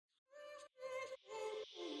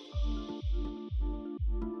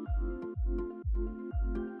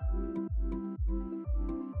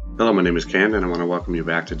Hello, my name is Ken, and I want to welcome you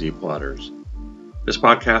back to Deep Waters. This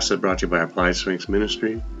podcast is brought to you by Applied Strengths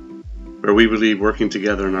Ministry, where we believe working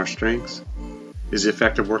together in our strengths is the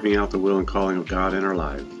effect of working out the will and calling of God in our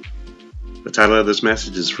lives. The title of this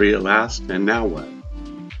message is Free at Last, and Now What?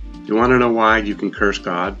 Do you want to know why you can curse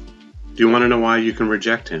God? Do you want to know why you can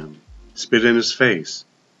reject Him, spit in His face,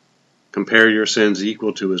 compare your sins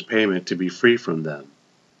equal to His payment to be free from them?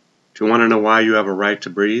 Do you want to know why you have a right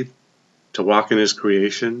to breathe, to walk in His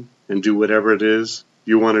creation, and do whatever it is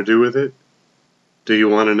you want to do with it? Do you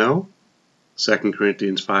want to know? 2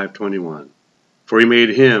 Corinthians 5:21. For He made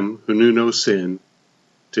Him who knew no sin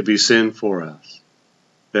to be sin for us,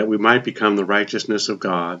 that we might become the righteousness of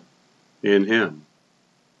God in Him.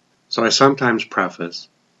 So I sometimes preface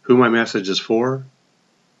who my message is for,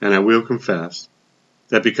 and I will confess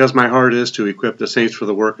that because my heart is to equip the saints for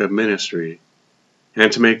the work of ministry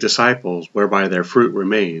and to make disciples whereby their fruit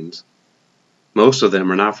remains, most of them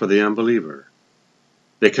are not for the unbeliever.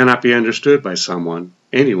 They cannot be understood by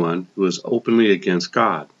anyone who is openly against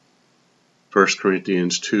God. 1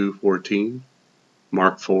 Corinthians 2:14,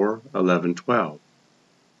 Mark 4:11-12.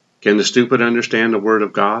 Can the stupid understand the word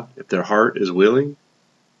of God if their heart is willing?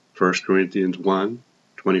 1 Corinthians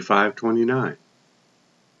 1:25-29.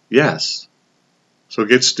 Yes. So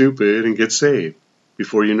get stupid and get saved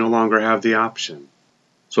before you no longer have the option.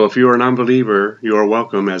 So if you are an unbeliever, you are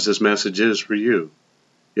welcome, as this message is for you.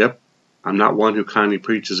 Yep, I'm not one who kindly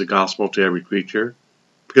preaches the gospel to every creature,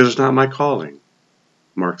 because it's not my calling.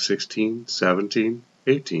 Mark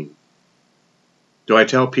 16:17-18. Do I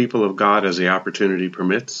tell people of God as the opportunity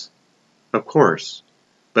permits? Of course,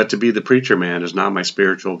 but to be the preacher man is not my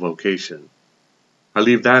spiritual vocation. I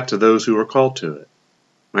leave that to those who are called to it.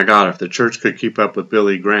 My God, if the church could keep up with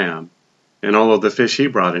Billy Graham and all of the fish he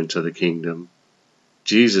brought into the kingdom,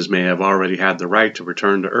 Jesus may have already had the right to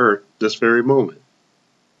return to earth this very moment.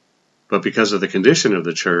 But because of the condition of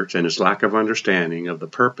the church and its lack of understanding of the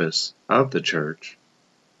purpose of the church,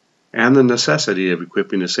 and the necessity of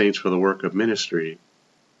equipping the saints for the work of ministry,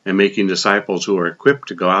 and making disciples who are equipped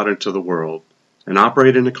to go out into the world and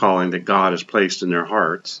operate in the calling that God has placed in their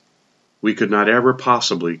hearts, we could not ever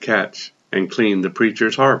possibly catch and clean the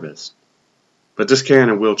preacher's harvest. But this can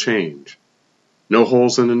and will change. No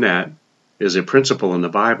holes in the net is a principle in the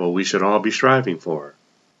Bible we should all be striving for.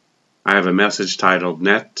 I have a message titled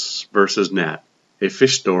Nets versus Net, a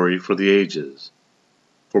fish story for the ages.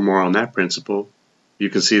 For more on that principle, you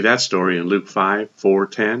can see that story in Luke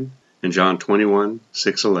 5:4-10 and John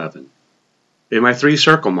 21:6-11. In my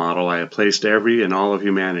three-circle model, I have placed every and all of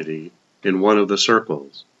humanity in one of the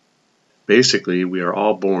circles. Basically, we are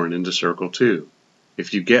all born into Circle 2.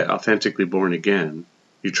 If you get authentically born again,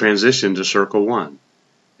 you transition to Circle 1.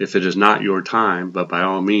 If it is not your time, but by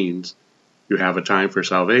all means you have a time for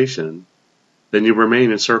salvation, then you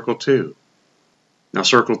remain in Circle 2. Now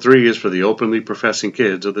Circle 3 is for the openly professing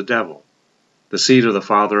kids of the devil, the seed of the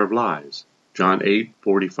father of lies. John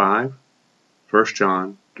 8:45, 1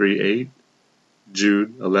 John 3:8,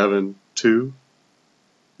 Jude 11:2,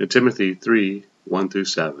 and Timothy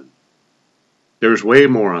 3:1-7. There is way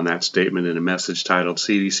more on that statement in a message titled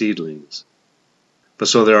Seedy Seedlings. But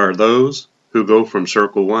so there are those who go from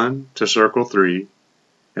Circle 1 to Circle 3,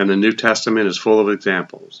 and the New Testament is full of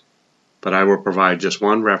examples, but I will provide just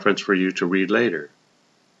one reference for you to read later.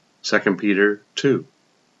 2 Peter 2.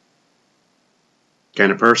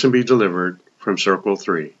 Can a person be delivered from Circle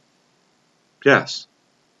 3? Yes.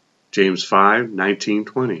 James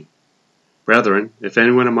 5:19-20. Brethren, if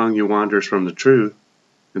anyone among you wanders from the truth,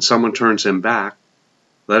 and someone turns him back,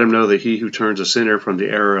 let him know that he who turns a sinner from the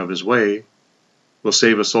error of his way will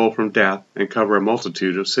save a soul from death and cover a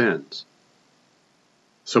multitude of sins.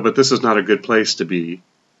 But this is not a good place to be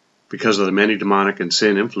because of the many demonic and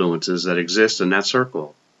sin influences that exist in that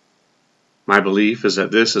circle. My belief is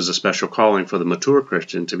that this is a special calling for the mature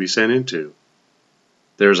Christian to be sent into.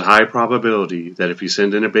 There is a high probability that if you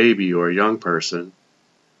send in a baby or a young person,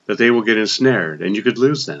 that they will get ensnared and you could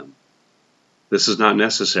lose them. This is not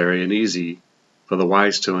necessary and easy for the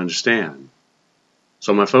wise to understand.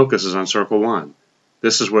 So my focus is on Circle 1.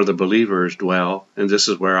 This is where the believers dwell, and this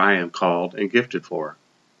is where I am called and gifted for.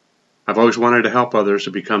 I've always wanted to help others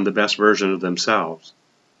to become the best version of themselves.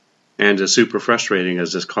 And as super frustrating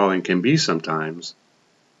as this calling can be sometimes,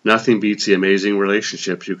 nothing beats the amazing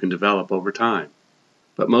relationships you can develop over time.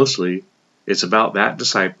 But mostly, it's about that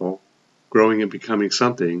disciple growing and becoming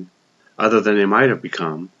something other than they might have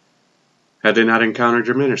become had they not encountered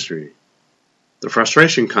your ministry. The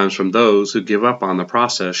frustration comes from those who give up on the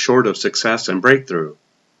process short of success and breakthrough.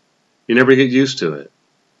 You never get used to it.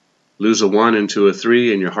 Lose a 1 into a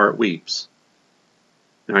 3 and your heart weeps.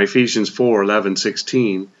 Now Ephesians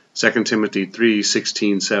 4:11-16 2 Timothy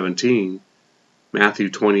 3:16-17, Matthew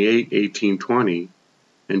 28:18-20,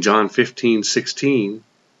 and John 15:16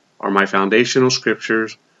 are my foundational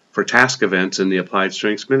scriptures for task events in the Applied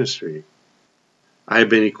Strengths Ministry. I have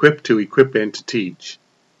been equipped to equip and to teach.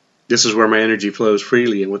 This is where my energy flows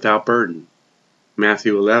freely and without burden.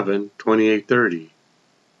 Matthew 11:28-30.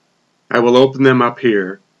 I will open them up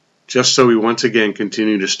here, just so we once again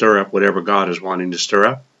continue to stir up whatever God is wanting to stir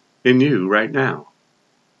up in you right now.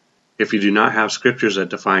 If you do not have scriptures that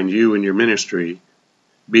define you and your ministry,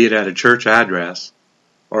 be it at a church address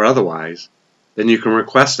or otherwise, then you can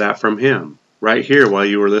request that from Him right here while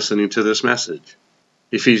you are listening to this message.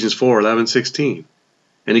 Ephesians 4:11-16.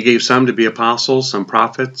 And He gave some to be apostles, some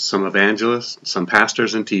prophets, some evangelists, some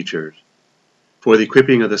pastors and teachers, for the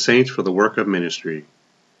equipping of the saints for the work of ministry,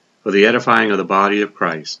 for the edifying of the body of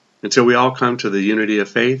Christ, until we all come to the unity of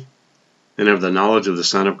faith and of the knowledge of the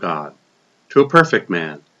Son of God, to a perfect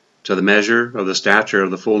man, to the measure of the stature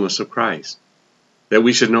of the fullness of Christ, that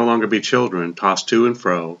we should no longer be children, tossed to and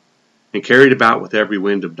fro, and carried about with every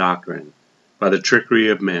wind of doctrine, by the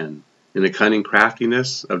trickery of men, in the cunning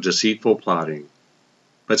craftiness of deceitful plotting,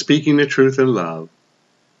 but speaking the truth in love,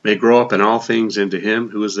 may grow up in all things into Him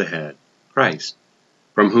who is the head, Christ,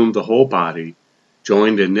 from whom the whole body,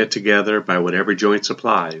 joined and knit together by what every joint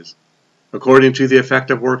supplies, according to the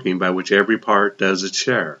effective working by which every part does its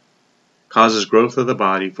share, causes growth of the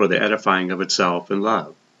body for the edifying of itself in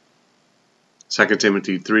love. 2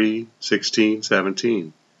 Timothy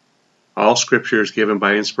 3:16-17. All Scripture is given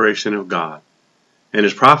by inspiration of God, and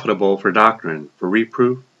is profitable for doctrine, for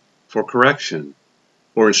reproof, for correction,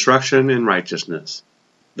 for instruction in righteousness,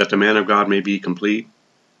 that the man of God may be complete,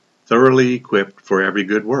 thoroughly equipped for every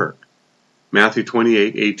good work. Matthew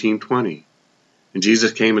 28:18-20. And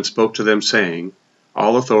Jesus came and spoke to them, saying,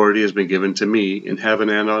 All authority has been given to me in heaven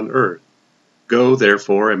and on earth. Go,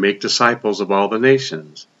 therefore, and make disciples of all the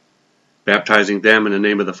nations, baptizing them in the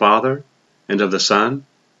name of the Father, and of the Son,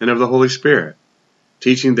 and of the Holy Spirit,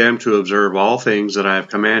 teaching them to observe all things that I have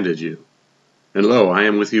commanded you. And lo, I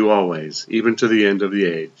am with you always, even to the end of the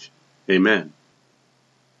age. Amen.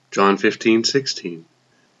 John 15:16.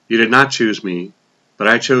 You did not choose me, but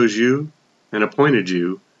I chose you and appointed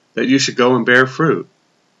you, that you should go and bear fruit,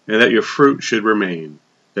 and that your fruit should remain,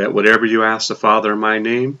 that whatever you ask the Father in my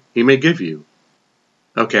name, He may give you.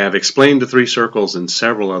 Okay, I've explained the three circles in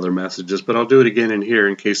several other messages, but I'll do it again in here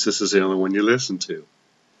in case this is the only one you listen to.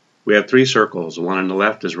 We have three circles. The one on the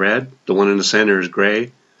left is red, the one in the center is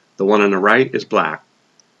gray, the one on the right is black.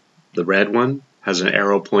 The red one has an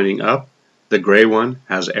arrow pointing up, the gray one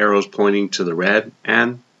has arrows pointing to the red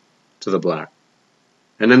and to the black.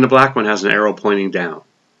 And then the black one has an arrow pointing down.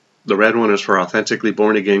 The red one is for authentically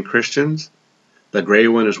born-again Christians, the gray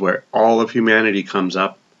one is where all of humanity comes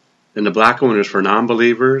up, and the black one is for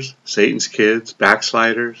non-believers, Satan's kids,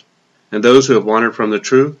 backsliders, and those who have wandered from the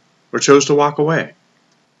truth or chose to walk away.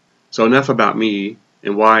 So enough about me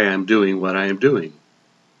and why I am doing what I am doing.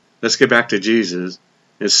 Let's get back to Jesus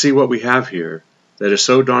and see what we have here that is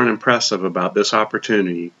so darn impressive about this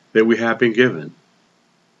opportunity that we have been given.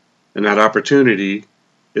 And that opportunity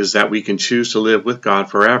is that we can choose to live with God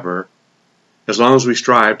forever as long as we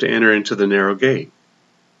strive to enter into the narrow gate,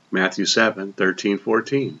 Matthew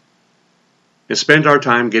 7:13-14, and spend our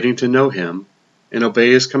time getting to know Him and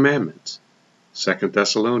obey His commandments, 2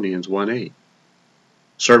 Thessalonians 1:8,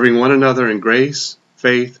 serving one another in grace,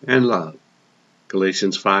 faith, and love,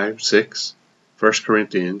 Galatians 5:6, 1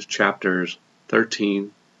 Corinthians chapters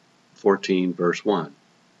 13, 14, verse 1,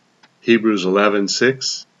 Hebrews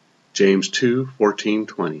 11:6, James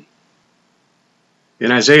 2:14-20.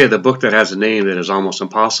 In Isaiah, the book that has a name that is almost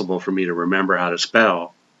impossible for me to remember how to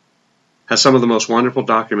spell, has some of the most wonderful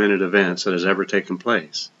documented events that has ever taken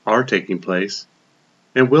place, are taking place,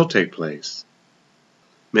 and will take place.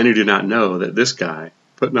 Many do not know that this guy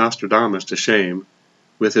put Nostradamus to shame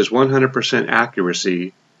with his 100%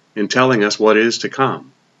 accuracy in telling us what is to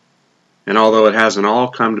come. And although it hasn't all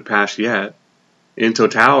come to pass yet, in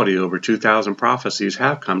totality over 2,000 prophecies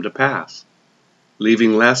have come to pass,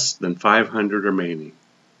 leaving less than 500 remaining.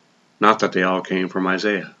 Not that they all came from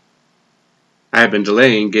Isaiah. I have been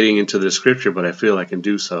delaying getting into this scripture, but I feel I can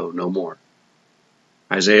do so no more.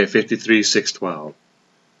 Isaiah 53:6-12.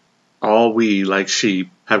 All we, like sheep,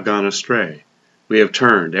 have gone astray. We have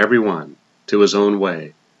turned, every one, to his own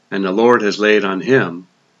way, and the Lord has laid on him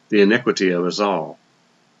the iniquity of us all,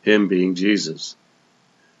 him being Jesus.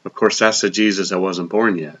 Of course, that's the Jesus that wasn't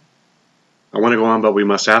born yet. I want to go on, but we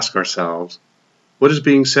must ask ourselves, what is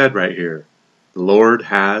being said right here? The Lord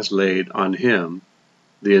has laid on him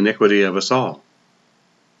the iniquity of us all.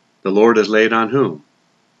 The Lord has laid on whom?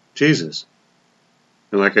 Jesus.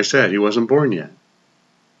 And like I said, he wasn't born yet.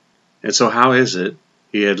 And so how is it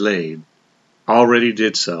he had laid, already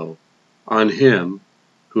did so, on him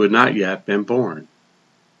who had not yet been born?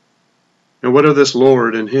 And what of this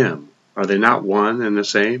Lord and him? Are they not one and the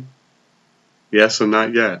same? Yes, and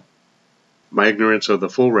not yet. My ignorance of the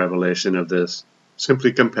full revelation of this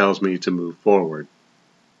simply compels me to move forward.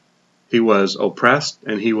 He was oppressed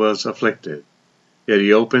and he was afflicted, yet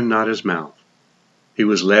he opened not his mouth. He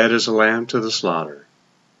was led as a lamb to the slaughter,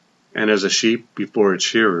 and as a sheep before its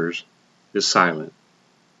shearers is silent,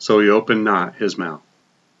 so he opened not his mouth.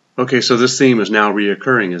 Okay, so this theme is now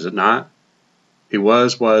reoccurring, is it not? He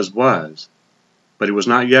was, but he was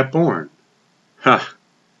not yet born. Ha!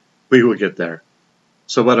 We will get there.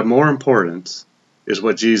 So what of more importance is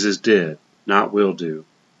what Jesus did, not will do,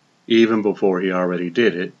 even before he already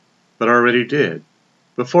did it, but already did,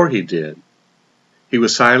 before he did. He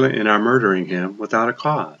was silent in our murdering him without a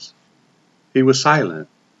cause. He was silent.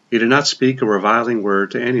 He did not speak a reviling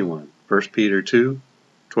word to anyone. 1 Peter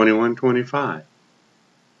 2:21-25.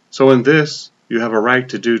 So in this, you have a right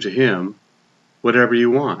to do to him whatever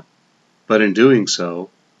you want. But in doing so,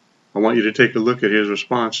 I want you to take a look at his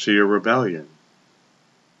response to your rebellion.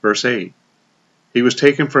 Verse 8. He was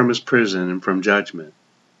taken from his prison and from judgment.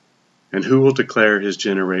 And who will declare his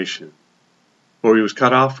generation? For he was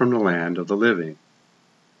cut off from the land of the living.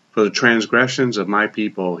 For the transgressions of my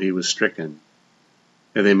people he was stricken,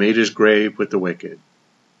 and they made his grave with the wicked,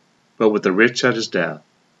 but with the rich at his death,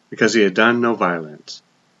 because he had done no violence,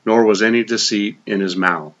 nor was any deceit in his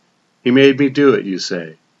mouth. He made me do it, you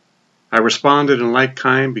say. I responded in like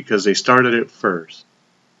kind because they started it first.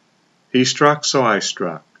 He struck, so I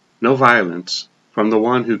struck. No violence from the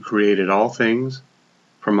one who created all things,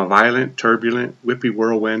 from a violent, turbulent, whippy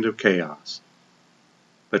whirlwind of chaos.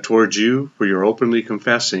 But towards you, for your openly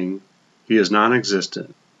confessing, he is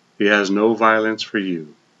non-existent. He has no violence for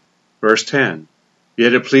you. Verse 10.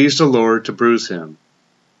 Yet it pleased the Lord to bruise him.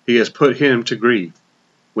 He has put him to grief,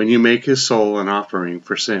 when you make his soul an offering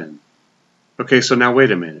for sin. Okay, so now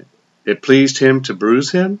wait a minute. It pleased him to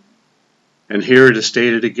bruise him? And here it is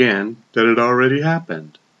stated again that it already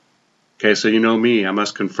happened. Okay, so you know me, I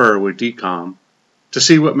must confer with DCOM to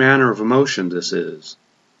see what manner of emotion this is.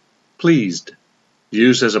 Pleased,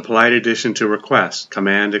 used as a polite addition to request,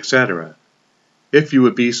 command, etc. If you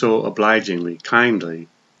would be so obligingly, kindly,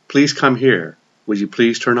 please come here. Would you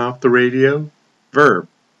please turn off the radio? Verb,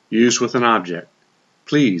 used with an object.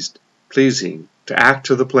 Pleased, pleasing, to act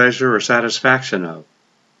to the pleasure or satisfaction of.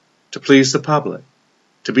 To please the public.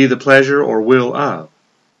 To be the pleasure or will of.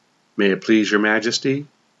 May it please your majesty?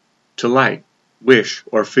 To like, wish,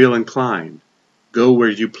 or feel inclined. Go where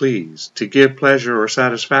you please. To give pleasure or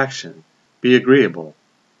satisfaction. Be agreeable.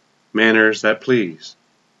 Manners that please.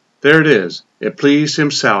 There it is. It pleased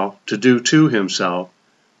himself to do to himself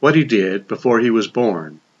what he did before he was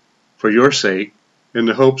born, for your sake, in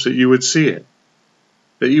the hopes that you would see it.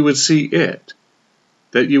 That you would see it.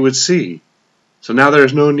 That you would see. So now there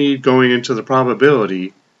is no need going into the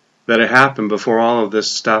probability that it happened before all of this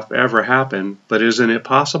stuff ever happened, but isn't it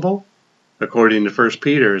possible? According to 1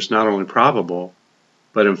 Peter, it's not only probable,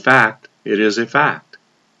 but in fact, it is a fact.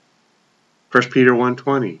 1 Peter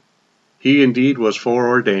 1:20. He indeed was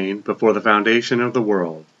foreordained before the foundation of the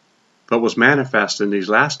world, but was manifest in these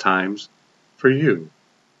last times for you.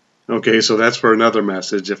 Okay, so that's for another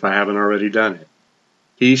message if I haven't already done it.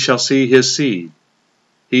 He shall see his seed.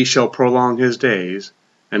 He shall prolong his days,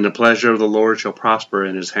 and the pleasure of the Lord shall prosper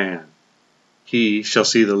in his hand. He shall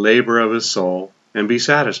see the labor of his soul and be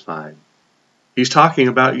satisfied. He's talking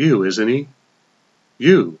about you, isn't he?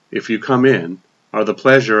 You, if you come in, are the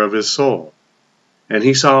pleasure of his soul. And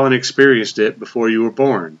he saw and experienced it before you were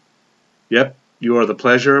born. Yep, you are the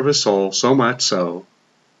pleasure of his soul, so much so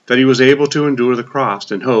that he was able to endure the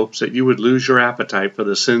cross in hopes that you would lose your appetite for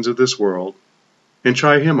the sins of this world and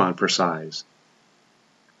try him on for size.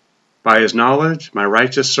 By his knowledge, my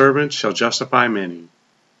righteous servant shall justify many,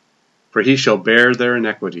 for he shall bear their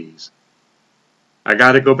iniquities. I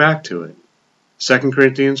got to go back to it. 2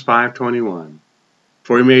 Corinthians 5:21.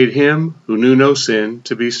 For he made him who knew no sin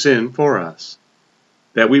to be sin for us,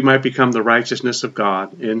 that we might become the righteousness of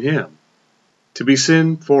God in him. To be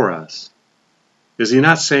sin for us. Is he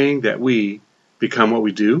not saying that we become what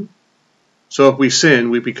we do? So if we sin,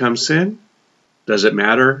 we become sin? Does it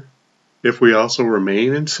matter if we also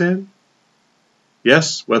remain in sin?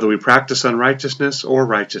 Yes, whether we practice unrighteousness or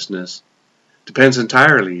righteousness depends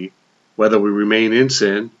entirely whether we remain in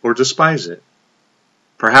sin or despise it.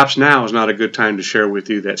 Perhaps now is not a good time to share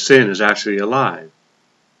with you that sin is actually alive,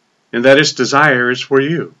 and that its desire is for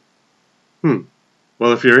you.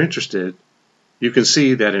 Well, if you're interested, you can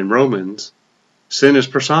see that in Romans sin is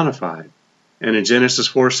personified, and in Genesis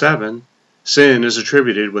 4:7, sin is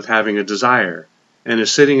attributed with having a desire and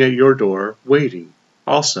is sitting at your door waiting.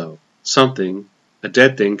 Also, something a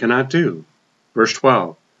dead thing cannot do. Verse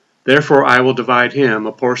 12, therefore I will divide him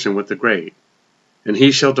a portion with the great, and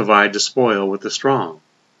he shall divide the spoil with the strong,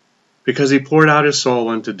 because he poured out his soul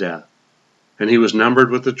unto death, and he was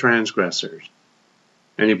numbered with the transgressors.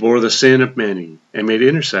 And he bore the sin of many, and made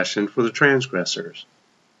intercession for the transgressors.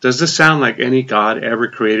 Does this sound like any God ever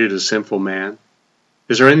created a sinful man?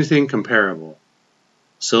 Is there anything comparable?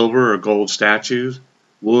 Silver or gold statues,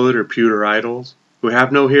 wood or pewter idols, who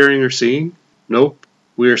have no hearing or seeing? Nope.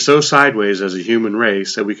 We are so sideways as a human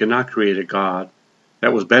race that we cannot create a God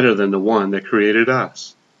that was better than the one that created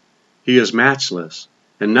us. He is matchless,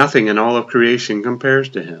 and nothing in all of creation compares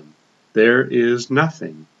to him. There is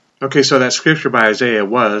nothing. Okay, so that scripture by Isaiah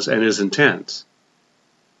was and is in tense.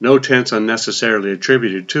 No tense unnecessarily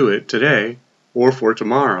attributed to it today or for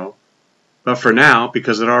tomorrow, but for now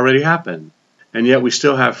because it already happened, and yet we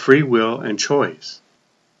still have free will and choice.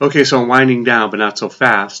 Okay, so I'm winding down, but not so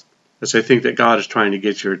fast, as I think that God is trying to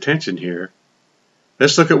get your attention here.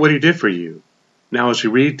 Let's look at what he did for you. Now as you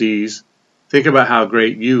read these, think about how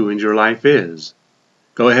great you and your life is.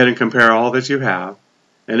 Go ahead and compare all that you have,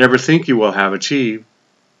 and ever think you will have achieved,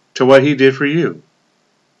 to what he did for you.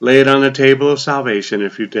 Lay it on the table of salvation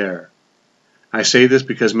if you dare. I say this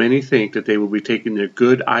because many think that they will be taking their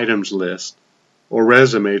good items list or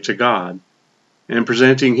resume to God and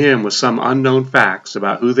presenting him with some unknown facts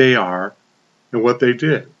about who they are and what they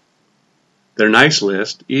did. Their nice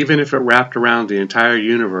list, even if it wrapped around the entire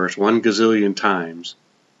universe 1 gazillion times,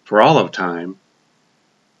 for all of time,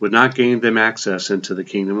 would not gain them access into the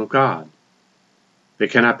kingdom of God. They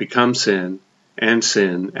cannot become sin and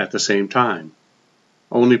sin at the same time.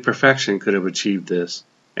 Only perfection could have achieved this,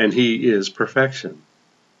 and he is perfection.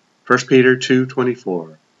 1 Peter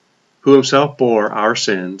 2:24, who himself bore our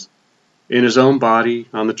sins in his own body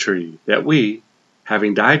on the tree, that we,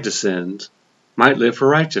 having died to sins, might live for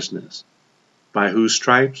righteousness, by whose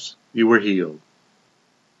stripes you were healed.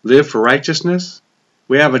 Live for righteousness?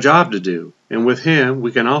 We have a job to do, and with him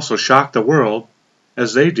we can also shock the world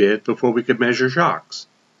as they did before we could measure shocks.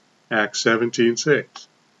 Acts 17:6.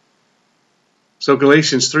 So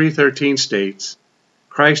Galatians 3:13 states,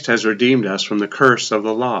 Christ has redeemed us from the curse of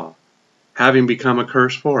the law, having become a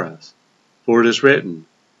curse for us. For it is written,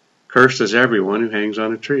 cursed is everyone who hangs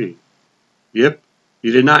on a tree. Yep,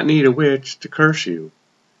 you did not need a witch to curse you.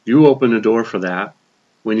 You opened the door for that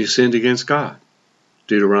when you sinned against God.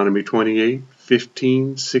 Deuteronomy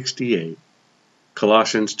 28:15-68.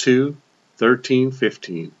 Colossians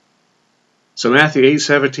 2:13-15. So Matthew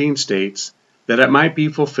 8:17 states that it might be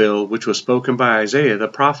fulfilled which was spoken by Isaiah the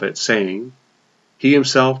prophet, saying, he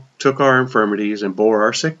himself took our infirmities and bore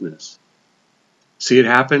our sickness. See it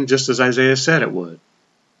happen just as Isaiah said it would.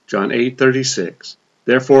 John 8:36.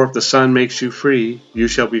 Therefore if the Son makes you free, you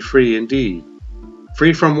shall be free indeed.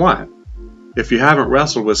 Free from what? If you haven't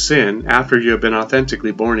wrestled with sin after you have been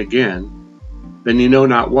authentically born again, then you know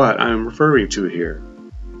not what I am referring to here.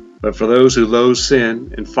 But for those who loathe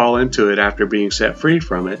sin and fall into it after being set free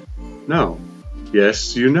from it, no.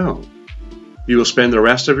 Yes, you know. You will spend the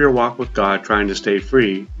rest of your walk with God trying to stay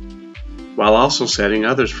free, while also setting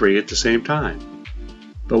others free at the same time.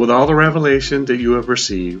 But with all the revelation that you have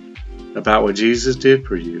received about what Jesus did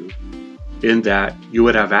for you, in that you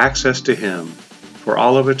would have access to him for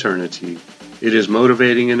all of eternity, it is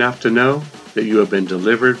motivating enough to know that you have been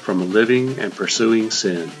delivered from living and pursuing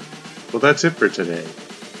sin. Well, that's it for today.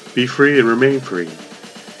 Be free and remain free.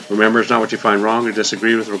 Remember, it's not what you find wrong or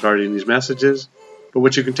disagree with regarding these messages, but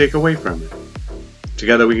what you can take away from it.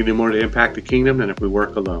 Together we can do more to impact the kingdom than if we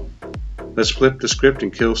work alone. Let's flip the script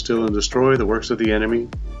and kill, steal, and destroy the works of the enemy,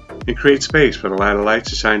 and create space for the light of light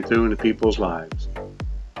to shine through into people's lives.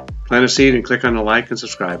 Plant a seed and click on the like and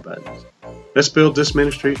subscribe buttons. Let's build this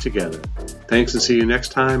ministry together. Thanks, and see you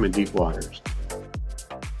next time in Deep Waters.